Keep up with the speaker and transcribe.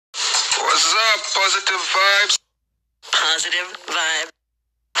What's up, positive vibes? Positive vibe.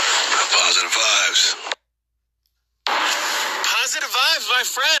 Positive vibes. Positive vibes, my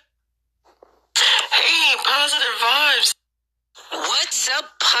friend. Hey, positive vibes. What's up,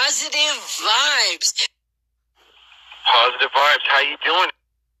 positive vibes? Positive vibes, how you doing?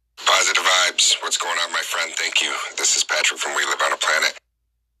 Positive vibes. What's going on, my friend? Thank you. This is Patrick from We Live on a Planet.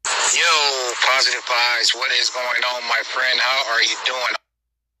 Yo, positive vibes. What is going on, my friend? How are you doing?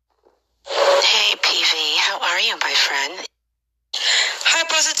 Hey, PV, how are you, my friend? Hi,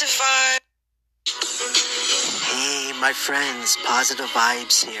 positive vibe. Hey, my friends, positive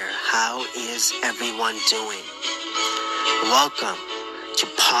vibes here. How is everyone doing? Welcome to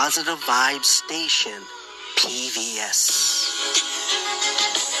Positive Vibes Station, PVS.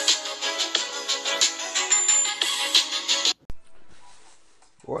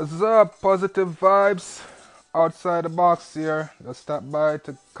 What's up, positive vibes? Outside the box here. Just stop by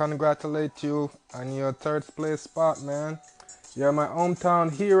to congratulate you on your third place spot, man. You're my hometown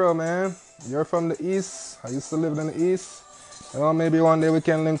hero, man. You're from the East. I used to live in the East. You know, maybe one day we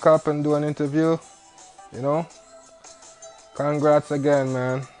can link up and do an interview. You know? Congrats again,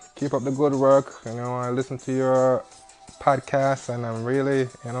 man. Keep up the good work. You know, I listen to your podcast and I'm really,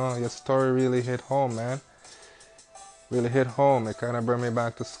 you know, your story really hit home, man. Really hit home. It kind of brought me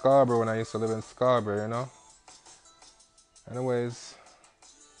back to Scarborough when I used to live in Scarborough, you know? Anyways,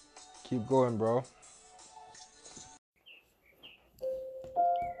 keep going, bro.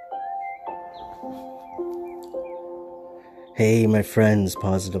 Hey, my friends,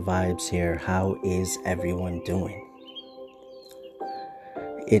 positive vibes here. How is everyone doing?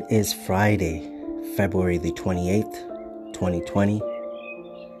 It is Friday, February the 28th, 2020,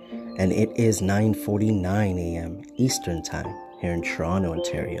 and it is 9:49 a.m. Eastern Time here in Toronto,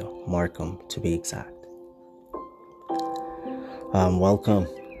 Ontario, Markham to be exact. Welcome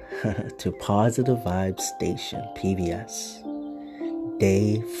to Positive Vibes Station, PVS,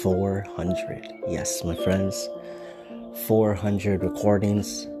 day 400. Yes, my friends, 400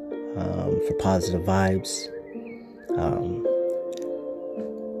 recordings for Positive Vibes.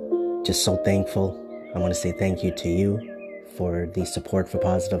 Just so thankful. I want to say thank you to you for the support for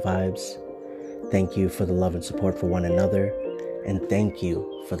Positive Vibes. Thank you for the love and support for one another. And thank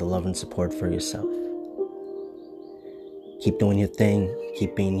you for the love and support for yourself. Keep doing your thing.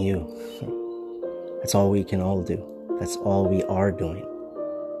 Keep being you. That's all we can all do. That's all we are doing.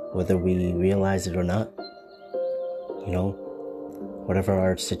 Whether we realize it or not. You know, whatever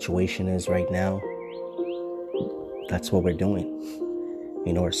our situation is right now, that's what we're doing.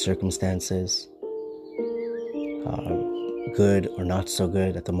 You know, our circumstances, good or not so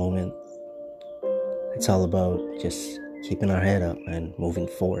good at the moment. It's all about just keeping our head up and moving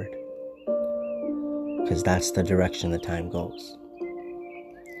forward. Because that's the direction the time goes.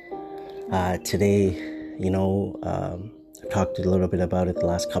 Today, you know, I've talked a little bit about it the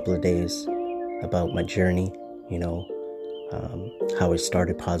last couple of days, about my journey, you know, how I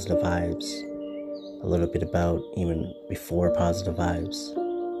started Positive Vibes, a little bit about even before Positive Vibes,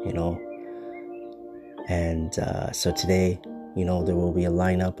 you know. And so today, you know, there will be a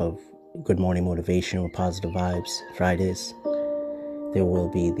lineup of Good Morning Motivation with Positive Vibes Fridays. There will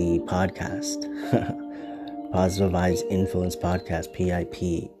be the podcast, Positive Vibes Influence Podcast,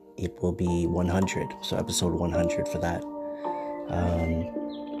 PIP. It will be 100, so episode 100 for that.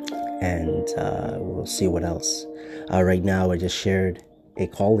 And we'll see what else. Right now, I just shared a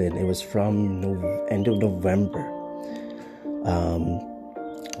call-in. It was from end of November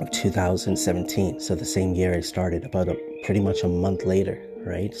of 2017. So the same year I started, pretty much a month later,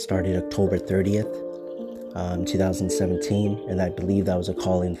 right? Started October 30th, 2017. And I believe that was a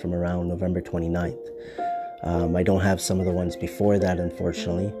call-in from around November 29th. I don't have some of the ones before that,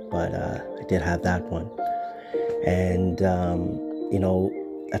 unfortunately, but I did have that one. And, you know,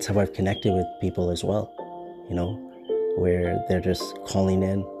 that's how I've connected with people as well, you know, where they're just calling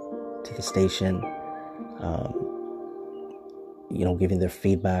in to the station, you know, giving their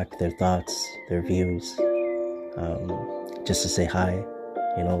feedback, their thoughts, their views, just to say hi.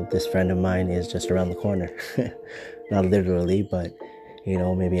 You know, this friend of mine is just around the corner, not literally, but, you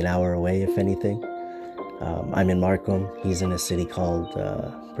know, maybe an hour away, if anything. I'm in Markham. He's in a city called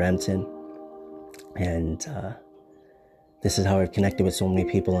Brampton. And this is how I've connected with so many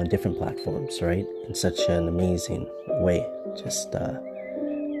people on different platforms, right? In such an amazing way, just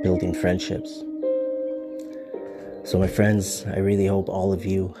building friendships. So my friends, I really hope all of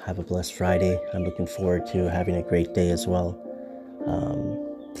you have a blessed Friday. I'm looking forward to having a great day as well.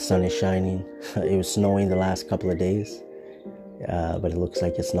 The sun is shining. It was snowing the last couple of days, but it looks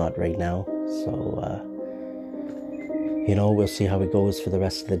like it's not right now. So We'll see how it goes for the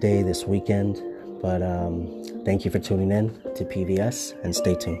rest of the day this weekend. But thank you for tuning in to PVS and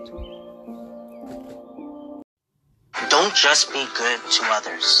stay tuned. Don't just be good to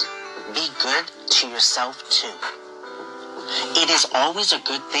others. Be good to yourself too. It is always a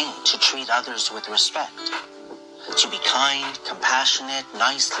good thing to treat others with respect. To be kind, compassionate,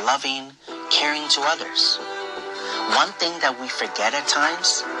 nice, loving, caring to others. One thing that we forget at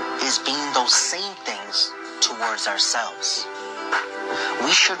times is being those same things towards ourselves.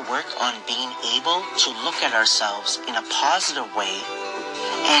 We should work on being able to look at ourselves in a positive way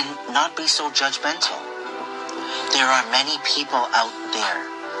and not be so judgmental. There are many people out there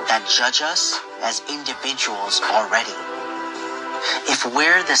that judge us as individuals already. If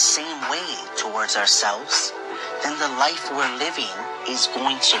we're the same way towards ourselves, then the life we're living is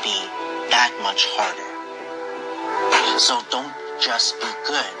going to be that much harder. So don't just be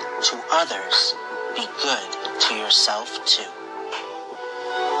good to others, be good to yourself too.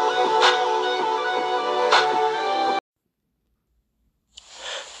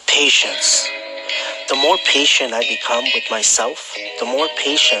 Patience. The more patient I become with myself, the more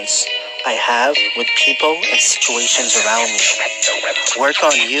patience I have with people and situations around me. Work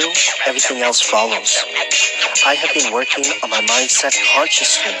on you, everything else follows. I have been working on my mindset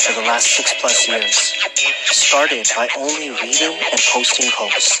consciously for the last 6+ years. Started by only reading and posting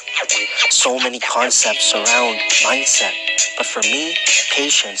posts. So many concepts surround mindset, but for me,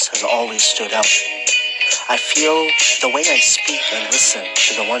 patience has always stood out. I feel the way I speak and listen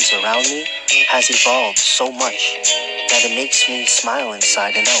to the ones around me has evolved so much that it makes me smile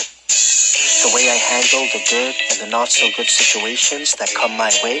inside and out. The way I handle the good and the not so good situations that come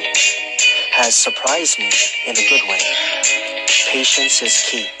my way has surprised me in a good way. Patience is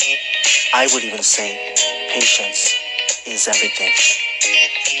key. I would even say patience is everything.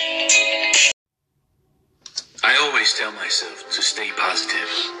 I always tell myself to stay positive,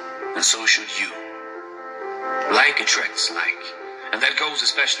 and so should you. Like attracts like, and that goes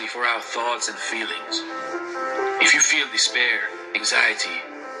especially for our thoughts and feelings. If you feel despair, anxiety,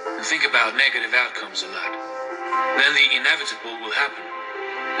 and think about negative outcomes a lot, then the inevitable will happen,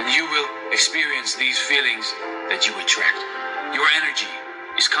 and you will experience these feelings that you attract. Your energy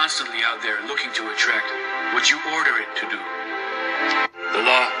is constantly out there looking to attract what you order it to do. The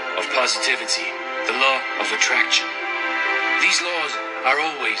law of positivity, the law of attraction. These laws are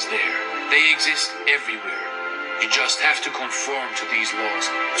always there. They exist everywhere. You just have to conform to these laws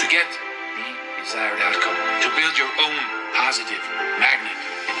to get the desired outcome, to build your own positive magnet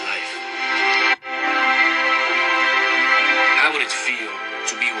in life. How would it feel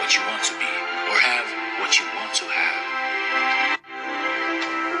to be what you want to be, or have what you want to have?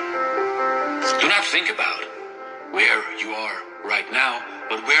 Do not think about where you are right now,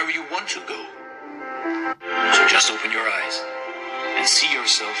 but where you want to go. So just open your eyes and see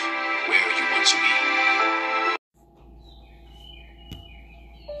yourself where you want to be.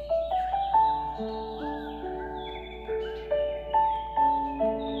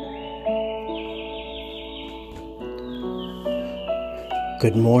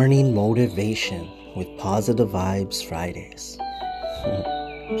 Good morning motivation with Positive Vibes Fridays.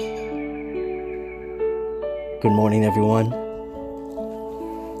 Good morning, everyone.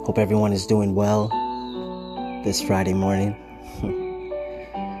 Hope everyone is doing well this Friday morning.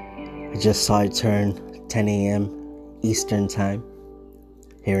 I just saw it turn 10 a.m. Eastern Time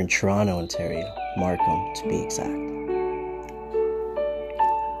here in Toronto, Ontario, Markham to be exact.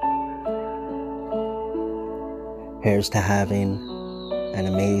 Here's to having an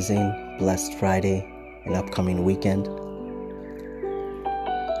amazing, blessed Friday and upcoming weekend.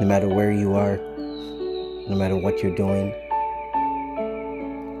 No matter where you are, no matter what you're doing,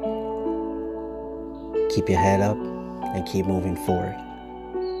 keep your head up and keep moving forward.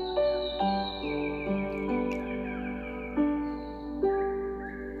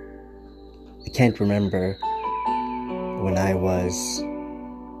 I can't remember when I was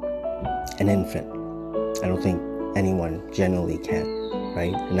an infant. I don't think anyone generally can,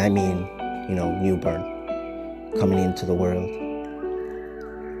 right? And I mean, newborn, coming into the world.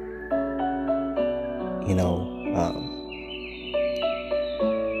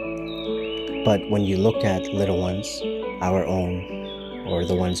 But when you look at little ones, our own, or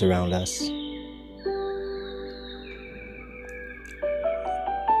the ones around us,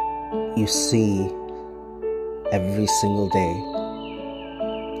 you see every single day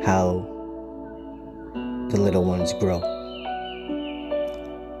how the little ones grow,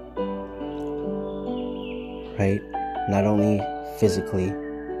 right? Not only physically,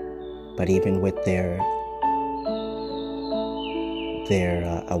 but even with their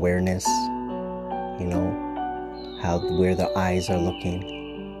awareness, where their eyes are looking,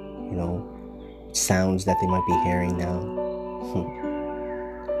 sounds that they might be hearing now.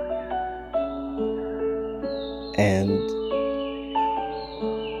 And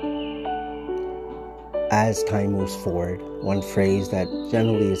as time moves forward, one phrase that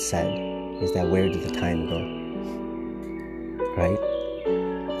generally is said is that where did the time go? Right?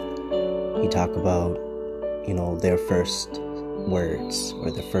 You talk about, their first words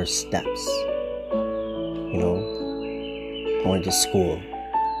or their first steps, going to school,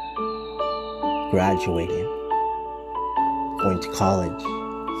 graduating, going to college,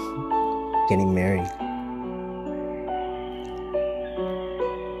 getting married.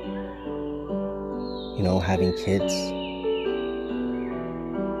 Having kids,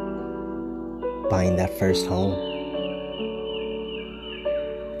 buying that first home,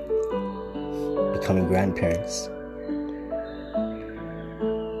 becoming grandparents.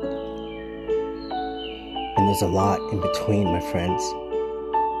 And there's a lot in between, my friends.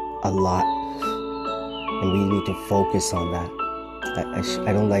 A lot. And we need to focus on that.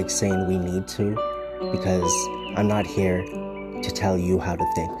 I don't like saying we need to, because I'm not here to tell you how to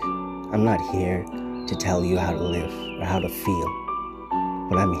think. I'm not here to tell you how to live or how to feel.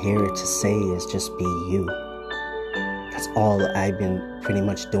 What I'm here to say is just be you. That's all I've been pretty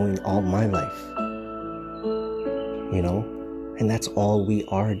much doing all my life. And that's all we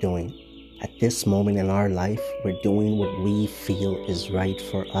are doing. At this moment in our life, we're doing what we feel is right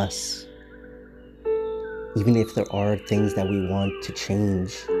for us. Even if there are things that we want to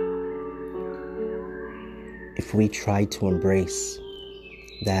change, if we try to embrace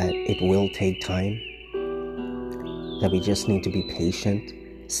that it will take time, that we just need to be patient,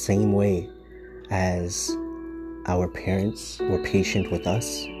 same way as our parents were patient with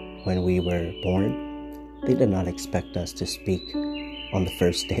us when we were born. They did not expect us to speak on the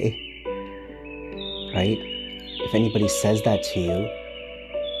first day, right? If anybody says that to you,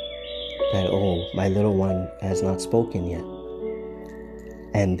 that, oh, my little one has not spoken yet,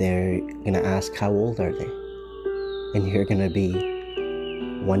 and they're going to ask how old are they, and you're going to be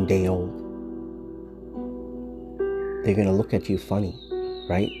 1 day old, they're going to look at you funny,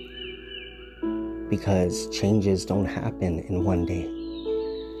 right? Because changes don't happen in 1 day.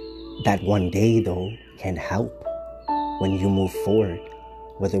 That 1 day, though, can help when you move forward,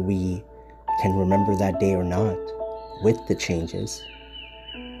 whether we can remember that day or not, with the changes.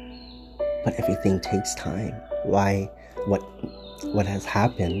 But everything takes time. What has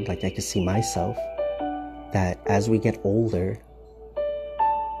happened, like I can see myself, that as we get older,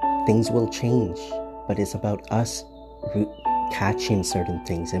 things will change, but it's about us catching certain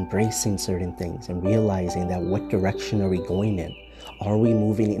things, embracing certain things, and realizing that what direction are we going in? Are we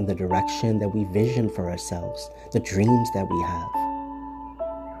moving in the direction that we vision for ourselves, the dreams that we have?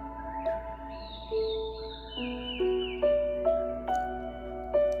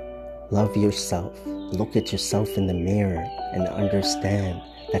 Love yourself. Look at yourself in the mirror and understand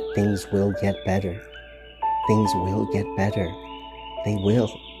that things will get better. Things will get better. They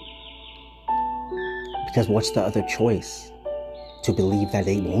will. Because what's the other choice? To believe that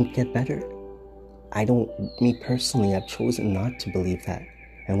they won't get better? Me personally, I've chosen not to believe that.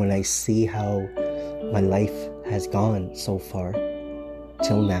 And when I see how my life has gone so far,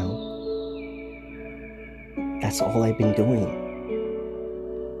 till now, that's all I've been doing.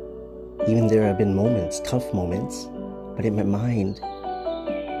 Even there have been moments, tough moments, but in my mind,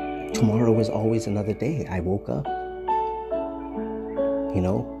 tomorrow was always another day. I woke up.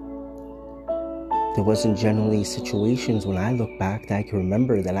 There wasn't generally situations when I look back that I can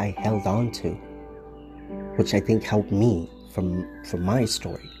remember that I held on to, which I think helped me from my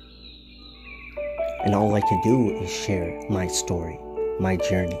story. And all I can do is share my story, my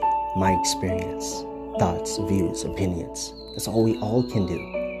journey, my experience, thoughts, views, opinions. That's all we all can do.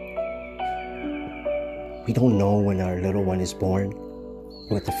 We don't know when our little one is born,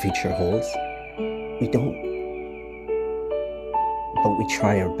 what the future holds. We don't. But we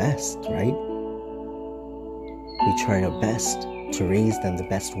try our best, right? We try our best to raise them the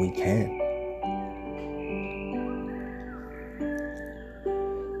best we can.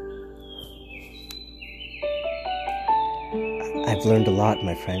 I've learned a lot,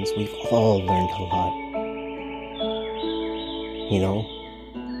 my friends. We've all learned a lot.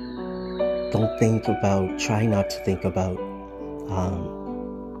 Try not to think about,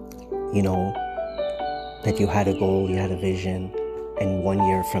 that you had a goal, you had a vision, and 1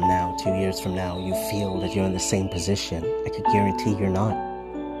 year from now, 2 years from now, you feel that you're in the same position. I could guarantee you're not.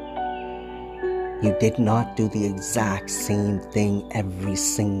 You did not do the exact same thing every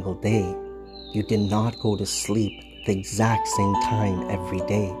single day. You did not go to sleep the exact same time every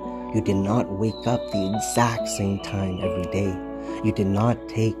day. You did not wake up the exact same time every day. You did not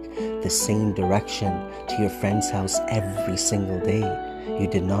take the same direction to your friend's house every single day. You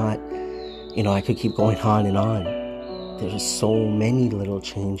did not, I could keep going on and on. There's so many little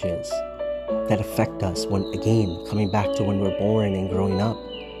changes that affect us when, again, coming back to when we're born and growing up.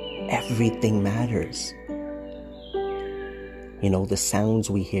 Everything matters. The sounds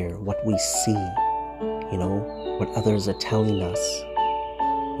we hear, what we see, what others are telling us,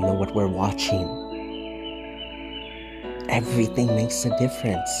 what we're watching. Everything makes a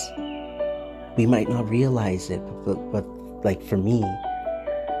difference. We might not realize it, but like for me,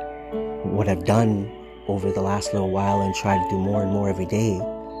 what I've done over the last little while and try to do more and more every day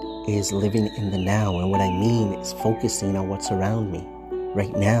is living in the now. And what I mean is focusing on what's around me.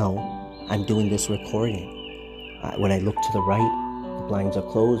 Right now, I'm doing this recording. When I look to the right, the blinds are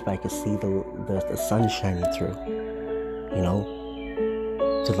closed, but I can see the sun shining through.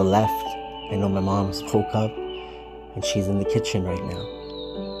 To the left, I know my mom's woke up and she's in the kitchen right now.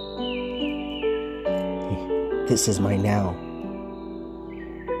 This is my now.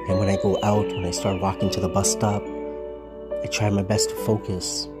 And when I go out, when I start walking to the bus stop, I try my best to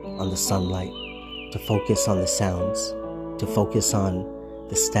focus on the sunlight, to focus on the sounds, to focus on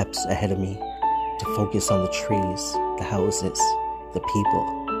the steps ahead of me, to focus on the trees, the houses, the people.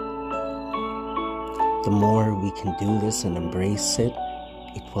 The more we can do this and embrace it,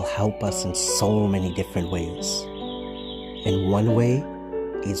 it will help us in so many different ways. And one way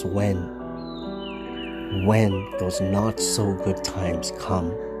is when those not so good times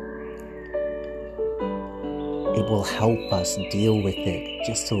come, it will help us deal with it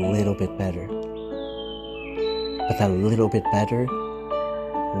just a little bit better. But that little bit better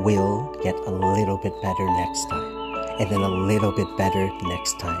will get a little bit better next time, and then a little bit better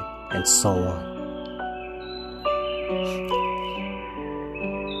next time, and so on.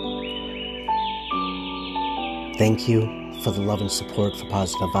 Thank you for the love and support for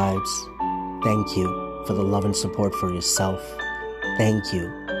Positive Vibes. Thank you for the love and support for yourself. Thank you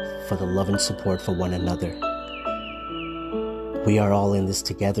for the love and support for one another. We are all in this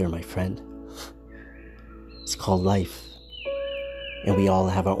together, my friend. It's called life. And we all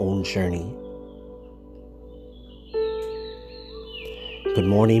have our own journey. Good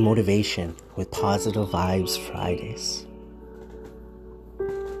morning motivation with Positive Vibes Fridays.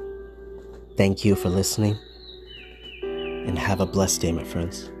 Thank you for listening. And have a blessed day, my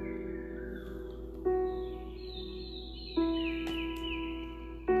friends.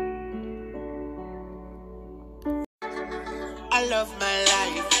 I love my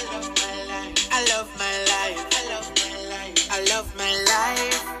life. I love my life. I love my life. I love my life. I love my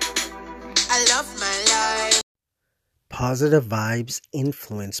life. I love my life. Positive Vibes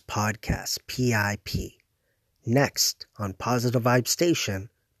Influence Podcast, PIP. Next on Positive Vibes Station,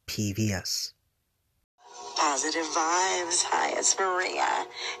 PVS. Positive Vibes. Hi, it's Maria.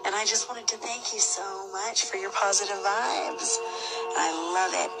 And I just wanted to thank you so much for your positive vibes. I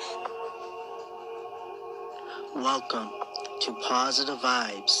love it. Welcome to Positive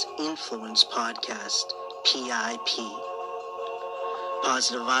Vibes Influence Podcast, PIP.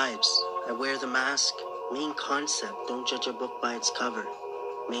 Positive Vibes. I wear the mask. Main concept, don't judge a book by its cover.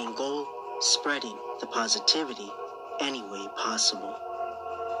 Main goal, spreading the positivity any way possible.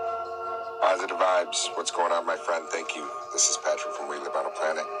 Positive Vibes. What's going on, my friend? Thank you. This is Patrick from We Live on a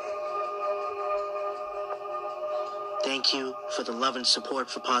Planet. Thank you for the love and support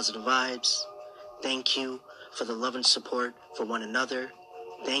for Positive Vibes. Thank you for the love and support for one another.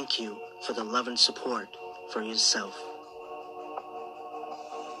 Thank you for the love and support for yourself.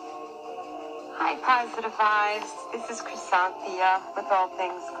 Hi, Positive Vibes. This is Chrysanthia with All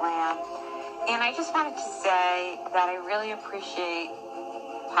Things Glam. And I just wanted to say that I really appreciate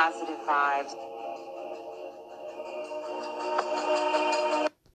Positive Vibes.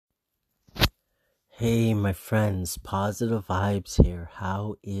 Hey, my friends, Positive Vibes here.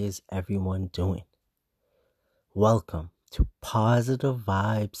 How is everyone doing? Welcome to Positive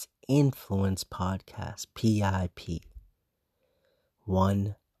Vibes Influence Podcast, PIP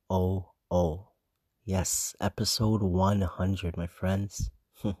 100. Yes, episode 100, my friends.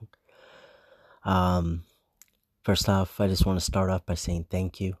 First off, I just want to start off by saying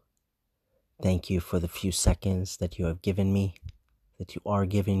thank you. Thank you for the few seconds that you have given me, that you are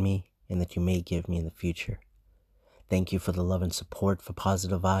giving me, and that you may give me in the future. Thank you for the love and support for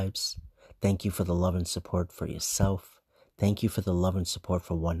Positive Vibes. Thank you for the love and support for yourself. Thank you for the love and support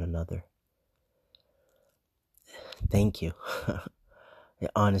for one another. Thank you. I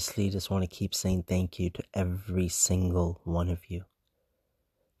honestly just want to keep saying thank you to every single one of you.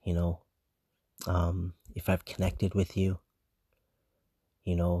 If I've connected with you,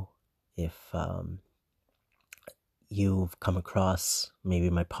 if you've come across maybe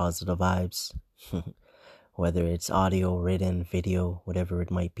my positive vibes, whether it's audio, written, video, whatever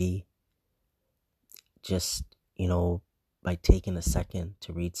it might be, just, by taking a second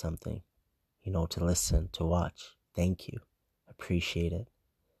to read something, to listen, to watch, thank you. Appreciate it.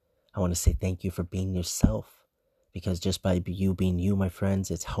 I want to say thank you for being yourself, because just by you being you, my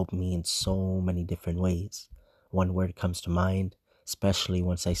friends, it's helped me in so many different ways. One word comes to mind, especially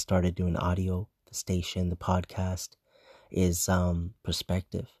once I started doing audio, the station, the podcast, is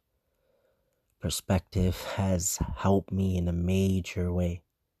perspective. Perspective has helped me in a major way,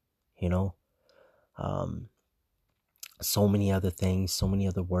 so many other things, so many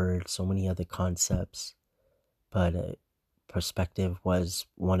other words, so many other concepts, but perspective was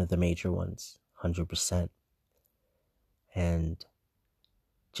one of the major ones, 100%. And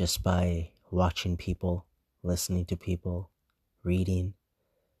just by watching people, listening to people, reading,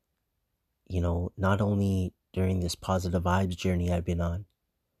 not only during this positive vibes journey I've been on,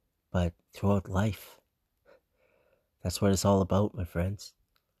 but throughout life. That's what it's all about, my friends.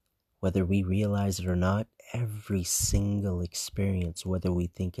 Whether we realize it or not, every single experience, whether we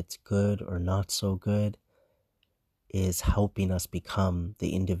think it's good or not so good, is helping us become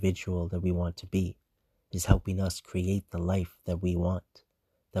the individual that we want to be, is helping us create the life that we want,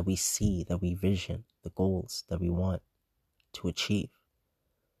 that we see, that we vision, the goals that we want to achieve.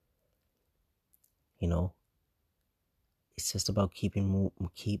 It's just about keep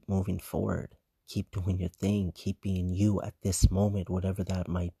moving forward, keep doing your thing, keep being you at this moment, whatever that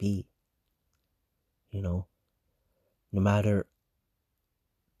might be. No matter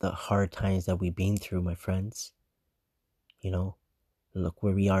the hard times that we've been through, my friends, look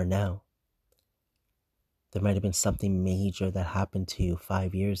where we are now. There might have been something major that happened to you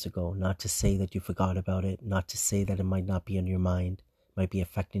 5 years ago. Not to say that you forgot about it, not to say that it might not be on your mind, it might be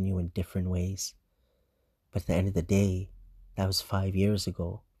affecting you in different ways. But at the end of the day, that was 5 years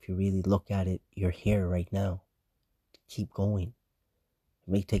ago. If you really look at it, you're here right now. Keep going.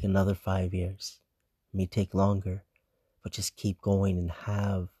 It may take another 5 years. It may take longer. But just keep going and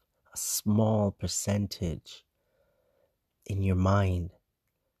have a small percentage in your mind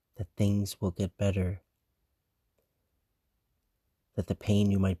that things will get better. That the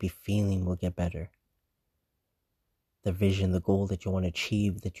pain you might be feeling will get better. The vision, the goal that you want to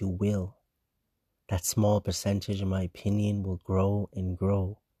achieve, that you will. That small percentage, in my opinion, will grow and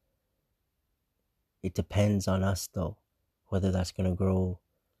grow. It depends on us, though, whether that's going to grow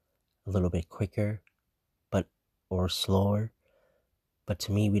a little bit quicker or slower. But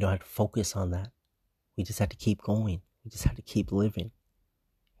to me, we don't have to focus on that. We just have to keep going. We just have to keep living,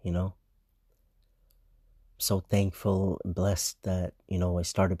 I'm so thankful and blessed that, I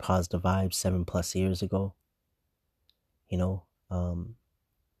started Positive Vibes 7+ years ago.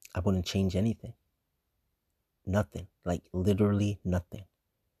 I wouldn't change anything. Nothing. Like literally nothing.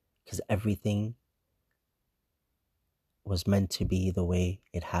 Because everything was meant to be the way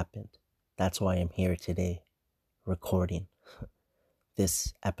it happened. That's why I'm here today, recording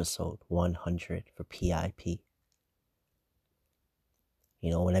this episode 100 for PIP.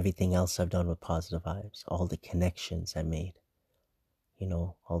 And everything else I've done with Positive Vibes, all the connections I made,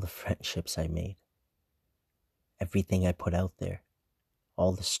 all the friendships I made, everything I put out there,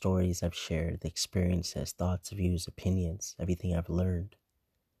 all the stories I've shared, the experiences, thoughts, views, opinions, everything I've learned.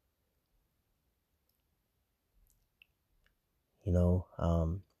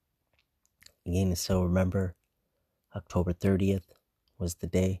 Again, I still remember October 30th was the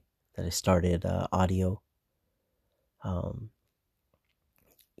day that I started audio.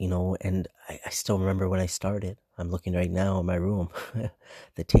 And I still remember when I started. I'm looking right now in my room,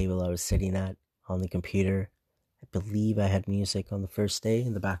 the table I was sitting at on the computer. I believe I had music on the first day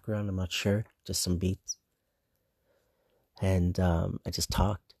in the background. I'm not sure, just some beats. And I just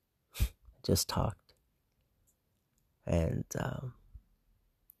talked. And,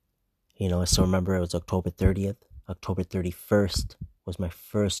 I still remember it was October 30th. October 31st was my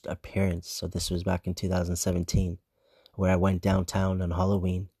first appearance. So this was back in 2017, where I went downtown on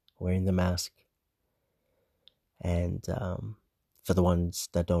Halloween wearing the mask. And for the ones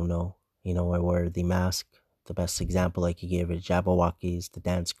that don't know, I wore the mask. The best example I could give is Jabberwockies, the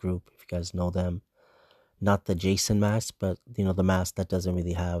dance group, if you guys know them. Not the Jason mask, but, the mask that doesn't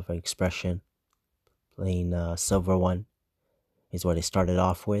really have an expression. Plain silver one is what I started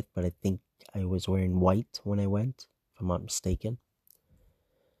off with, but I think I was wearing white when I went, if I'm not mistaken.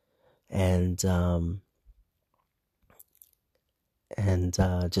 And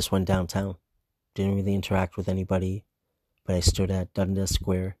just went downtown. Didn't really interact with anybody, but I stood at Dundas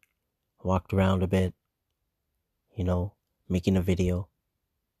Square, walked around a bit, making a video.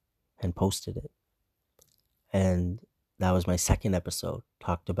 and posted it. And that was my second episode.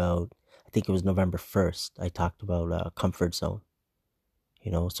 Talked about, I think it was November 1st, I talked about comfort zone.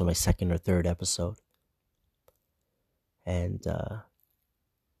 So my second or third episode. And,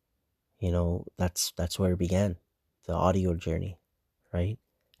 that's where it began, the audio journey, right?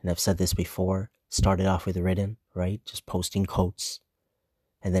 And I've said this before, started off with written, right? Just posting quotes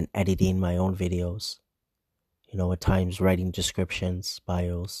and then editing my own videos. At times writing descriptions,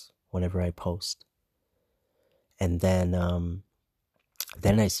 bios, whenever I post. And then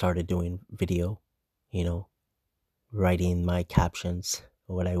I started doing video, writing my captions,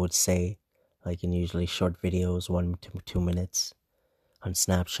 what I would say, like in usually short videos, 1 to 2 minutes on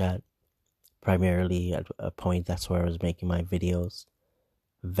Snapchat. Primarily at a point, that's where I was making my videos.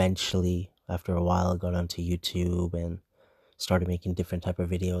 Eventually, after a while, I got onto YouTube and started making different type of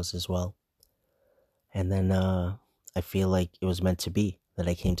videos as well. And then I feel like it was meant to be that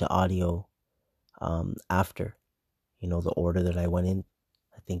I came to audio after, the order that I went in.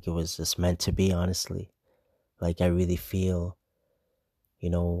 I think it was just meant to be, honestly. Like, I really feel,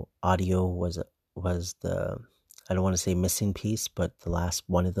 audio was the, I don't want to say missing piece, but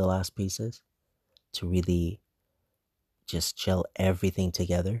one of the last pieces to really just gel everything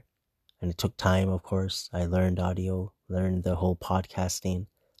together. And it took time, of course. I learned audio, learned the whole podcasting,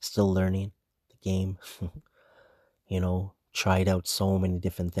 still learning the game. Tried out so many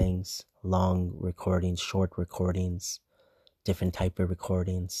different things, long recordings, short recordings, different type of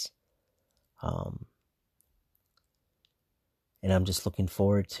recordings. And I'm just looking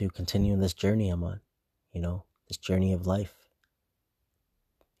forward to continuing this journey I'm on, this journey of life.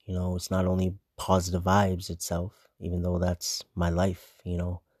 It's not only positive vibes itself, even though that's my life,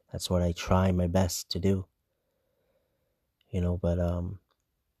 that's what I try my best to do, but, of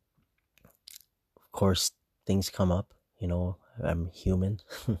course, things come up, I'm human,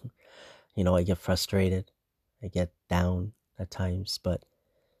 I get frustrated, I get down at times, but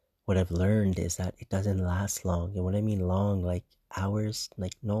what I've learned is that it doesn't last long. And when I mean long, like hours,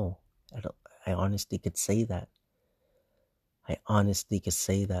 like, no, I honestly could say that. I honestly could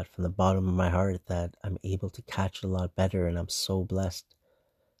say that from the bottom of my heart, that I'm able to catch a lot better, and I'm so blessed.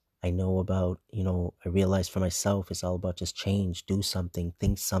 I know about, I realize for myself, it's all about just change, do something,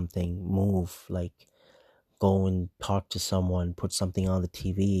 think something, move, like go and talk to someone, put something on the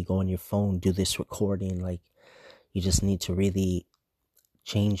TV, go on your phone, do this recording. Like, you just need to really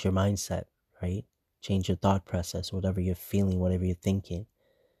change your mindset, right? Change your thought process, whatever you're feeling, whatever you're thinking.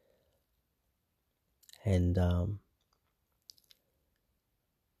 And,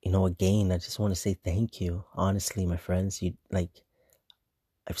 again, I just want to say thank you. Honestly, my friends,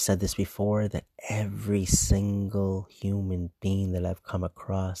 I've said this before, that every single human being that I've come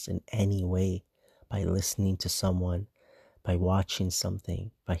across in any way, by listening to someone, by watching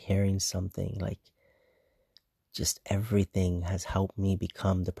something, by hearing something, like, just everything has helped me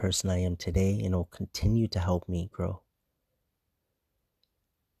become the person I am today, and will continue to help me grow.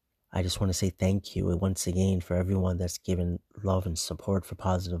 I just want to say thank you once again for everyone that's given love and support for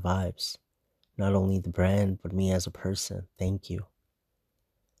Positive Vibes. Not only the brand, but me as a person. Thank you.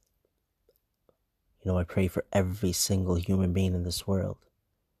 I pray for every single human being in this world.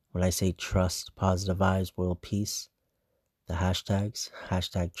 When I say trust, Positive Vibes, world peace, the hashtags,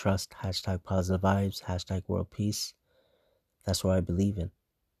 #trust, #positive vibes, #world peace. That's what I believe in.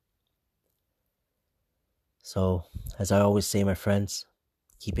 So, as I always say, my friends,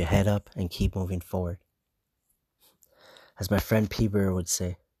 keep your head up and keep moving forward. As my friend P. Burr would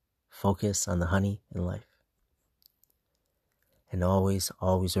say, focus on the honey in life. And always,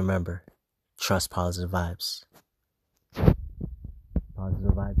 always remember, trust Positive Vibes.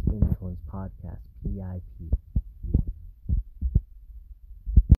 Positive Vibes Influence Podcast, PIP.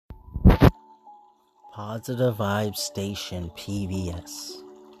 Positive Vibes Station, PVS.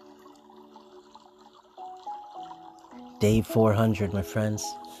 Day 400, my friends.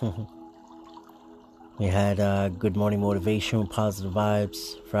 We had Good Morning Motivation, Positive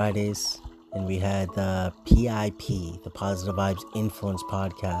Vibes Fridays, and we had PIP, the Positive Vibes Influence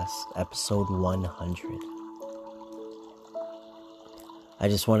Podcast, episode 100. I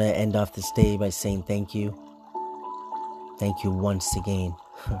just want to end off this day by saying thank you. Thank you once again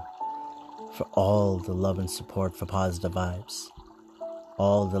for all the love and support for Positive Vibes,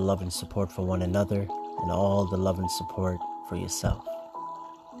 all the love and support for one another, and all the love and support for yourself.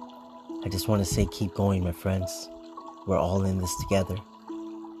 I just want to say keep going, my friends. We're all in this together.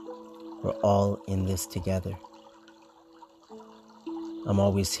 We're all in this together. I'm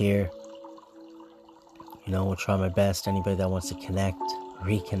always here. We'll try my best. Anybody that wants to connect,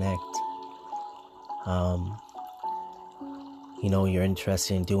 reconnect, you're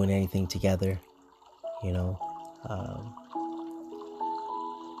interested in doing anything together,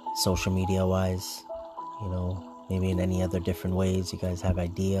 social media wise, maybe in any other different ways you guys have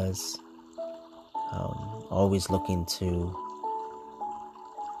ideas. Always looking to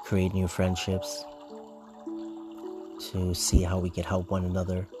create new friendships, to see how we could help one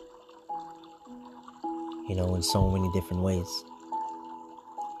another, in so many different ways.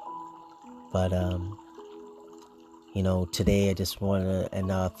 But, today I just want to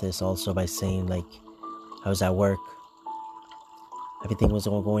end off this also by saying, I was at work. Everything was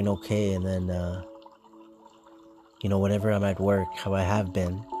all going okay, and then, whenever I'm at work, how I have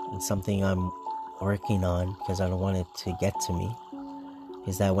been, and something I'm working on, because I don't want it to get to me,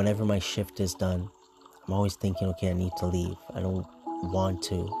 is that whenever my shift is done, I'm always thinking, okay, I need to leave. I don't want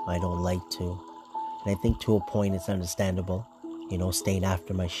to. I don't like to. And I think to a point it's understandable, staying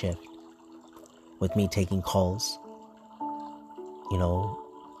after my shift. With me taking calls,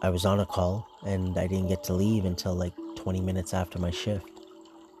 I was on a call and I didn't get to leave until 20 minutes after my shift.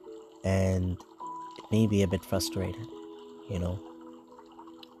 And it made me a bit frustrated,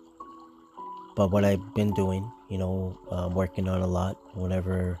 But what I've been doing, working on a lot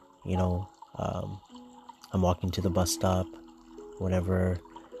whenever, I'm walking to the bus stop, whenever,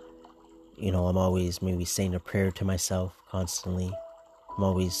 I'm always maybe saying a prayer to myself constantly. I'm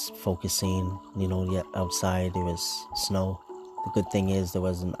always focusing, outside there was snow. The good thing is there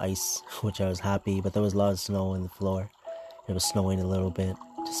wasn't ice, which I was happy, but there was a lot of snow on the floor. It was snowing a little bit,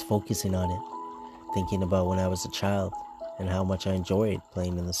 just focusing on it, thinking about when I was a child and how much I enjoyed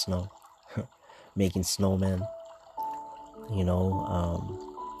playing in the snow, making snowmen,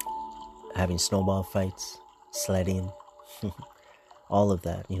 having snowball fights, sledding, all of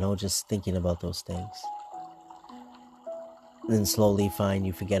that, just thinking about those things. Then slowly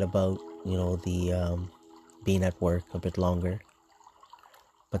you forget about, the being at work a bit longer.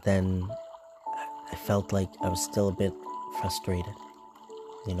 But then I felt like I was still a bit frustrated,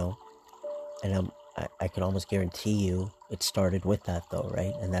 and I could almost guarantee you it started with that though,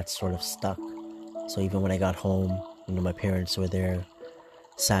 right? And that sort of stuck. So even when I got home, my parents were there,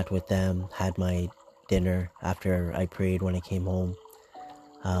 sat with them, had my dinner after I prayed when I came home,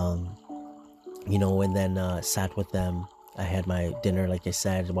 and then sat with them. I had my dinner, like I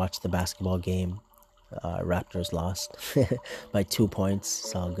said, watched the basketball game. Raptors lost by 2 points.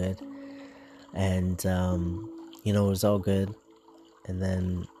 It's all good. And, it was all good. And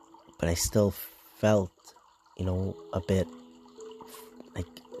then, but I still felt, a bit like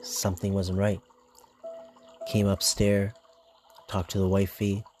something wasn't right. Came upstairs, talked to the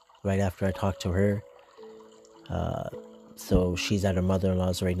wifey right after I talked to her. So she's at her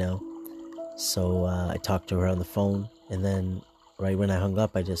mother-in-law's right now. So I talked to her on the phone. And then right when I hung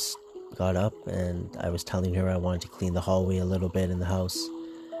up, I just got up and I was telling her I wanted to clean the hallway a little bit in the house.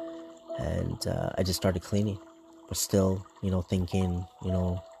 And I just started cleaning. But still, thinking,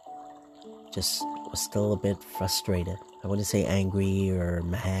 just was still a bit frustrated. I wouldn't say angry or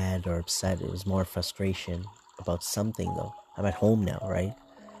mad or upset. It was more frustration about something though. I'm at home now, right?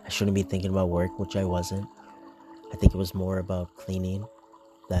 I shouldn't be thinking about work, which I wasn't. I think it was more about cleaning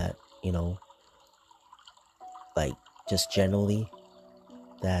that, just generally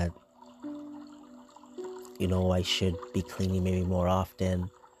that, I should be cleaning maybe more often,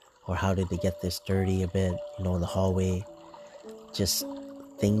 or how did they get this dirty a bit, in the hallway, just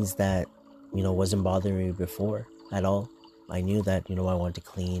things that, wasn't bothering me before at all. I knew that, I wanted to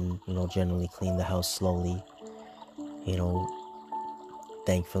clean, generally clean the house slowly,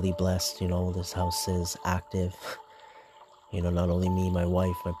 thankfully blessed, this house is active. Not only me, my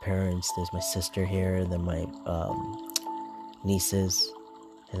wife, my parents, there's my sister here, and then my nieces,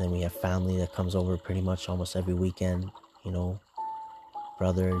 and then we have family that comes over pretty much almost every weekend,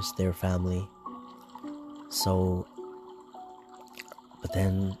 brothers, their family. So, but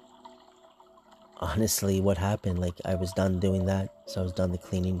then, honestly, what happened, I was done doing that, so I was done the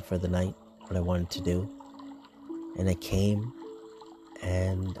cleaning for the night, what I wanted to do, and I came,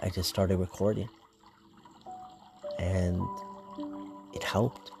 and I just started recording. And it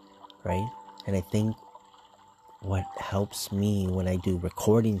helped, right? And I think what helps me when I do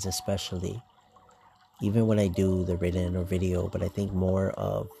recordings especially, even when I do the written or video, but I think more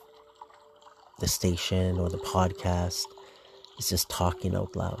of the station or the podcast is just talking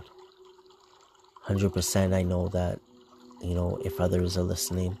out loud. 100% I know that, if others are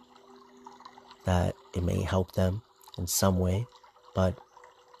listening, that it may help them in some way, but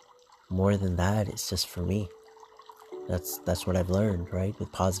more than that, it's just for me. That's what I've learned, right?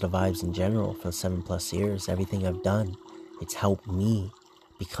 With Positive Vibes in general for 7+ years, everything I've done, it's helped me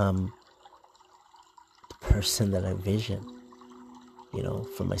become the person that I envision,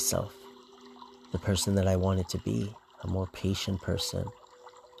 for myself. The person that I wanted to be, a more patient person,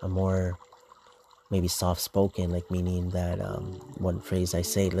 a more maybe soft-spoken, like meaning that one phrase I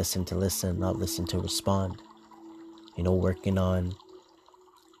say, listen to listen, not listen to respond. Working on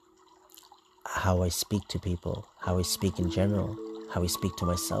how I speak to people, how I speak in general, how I speak to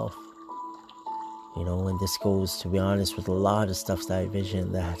myself. And this goes, to be honest, with a lot of stuff that I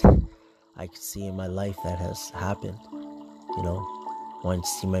vision that I could see in my life that has happened. Wanting to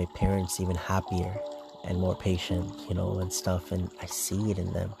see my parents even happier and more patient, and stuff, and I see it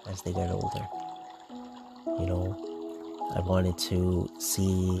in them as they get older. I wanted to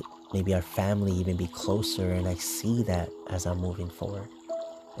see maybe our family even be closer, and I see that as I'm moving forward.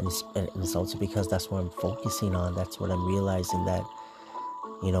 And it's also because that's what I'm focusing on. That's what I'm realizing, that,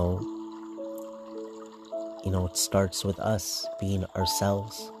 it starts with us being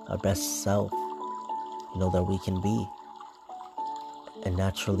ourselves, our best self, that we can be. And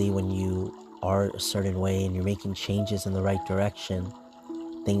naturally, when you are a certain way and you're making changes in the right direction,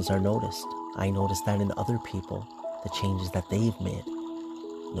 things are noticed. I noticed that in other people, the changes that they've made.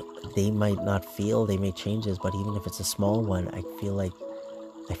 They might not feel they made changes, but even if it's a small one, I feel like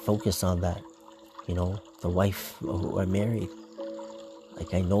I focus on that. The wife who I married,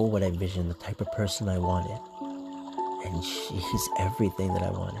 like, I know what I envisioned, the type of person I wanted, and she's everything that I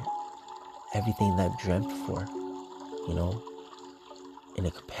wanted, everything that I've dreamt for, and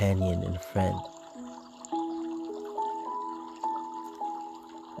a companion and a friend.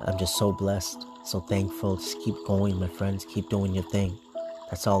 I'm just so blessed, so thankful. Just keep going, my friends. Keep doing your thing.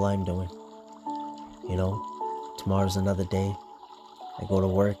 That's all I'm doing. Tomorrow's another day. I go to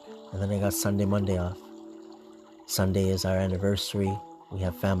work, and then I got Sunday, Monday off. Sunday is our anniversary. We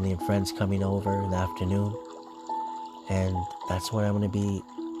have family and friends coming over in the afternoon. And that's what I'm going to be,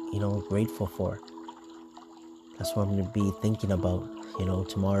 grateful for. That's what I'm going to be thinking about,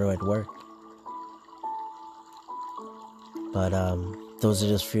 tomorrow at work. But those are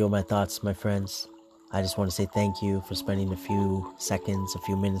just a few of my thoughts, my friends. I just want to say thank you for spending a few seconds, a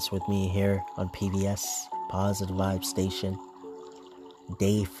few minutes with me here on PVS, Positive Vibe Station.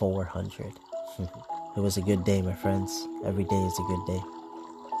 Day 400. It was a good day, my friends. Every day is a good day.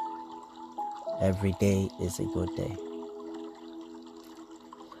 Every day is a good day.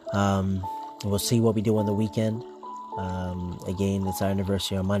 We'll see what we do on the weekend. Again, it's our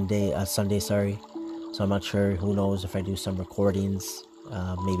anniversary on Sunday, sorry. So I'm not sure, who knows if I do some recordings,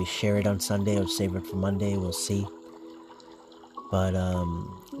 maybe share it on Sunday or save it for Monday, we'll see. But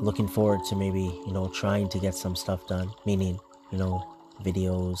looking forward to maybe, trying to get some stuff done, meaning,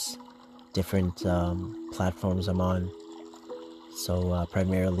 videos, different platforms I'm on. So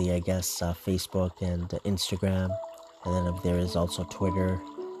primarily, I guess, Facebook and Instagram, and then there is also Twitter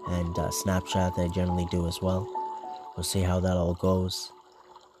and Snapchat that I generally do as well. We'll see how that all goes.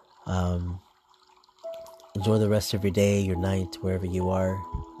 Enjoy the rest of your day, your night, wherever you are.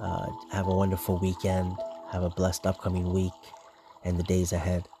 Have a wonderful weekend. Have a blessed upcoming week and the days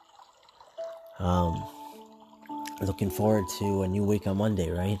ahead. Looking forward to a new week on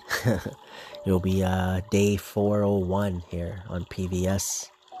Monday, right? It'll be day 401 here on PVS.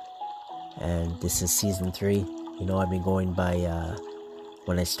 And this is season 3. I've been going by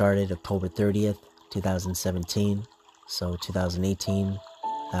when I started, October 30th, 2017. So 2018,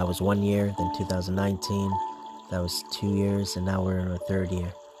 that was 1 year. Then 2019, that was 2 years. And now we're in our 3rd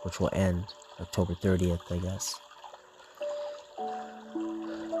year, which will end October 30th, I guess.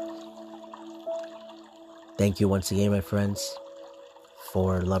 Thank you once again, my friends,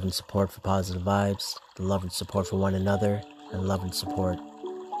 for love and support for Positive Vibes, the love and support for one another, and love and support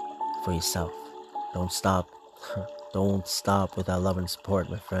for yourself. Don't stop. Don't stop with that love and support,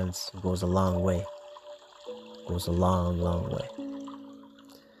 my friends. It goes a long way. It goes a long, long way.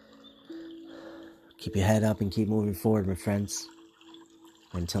 Keep your head up and keep moving forward, my friends.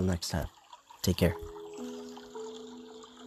 Until next time, take care.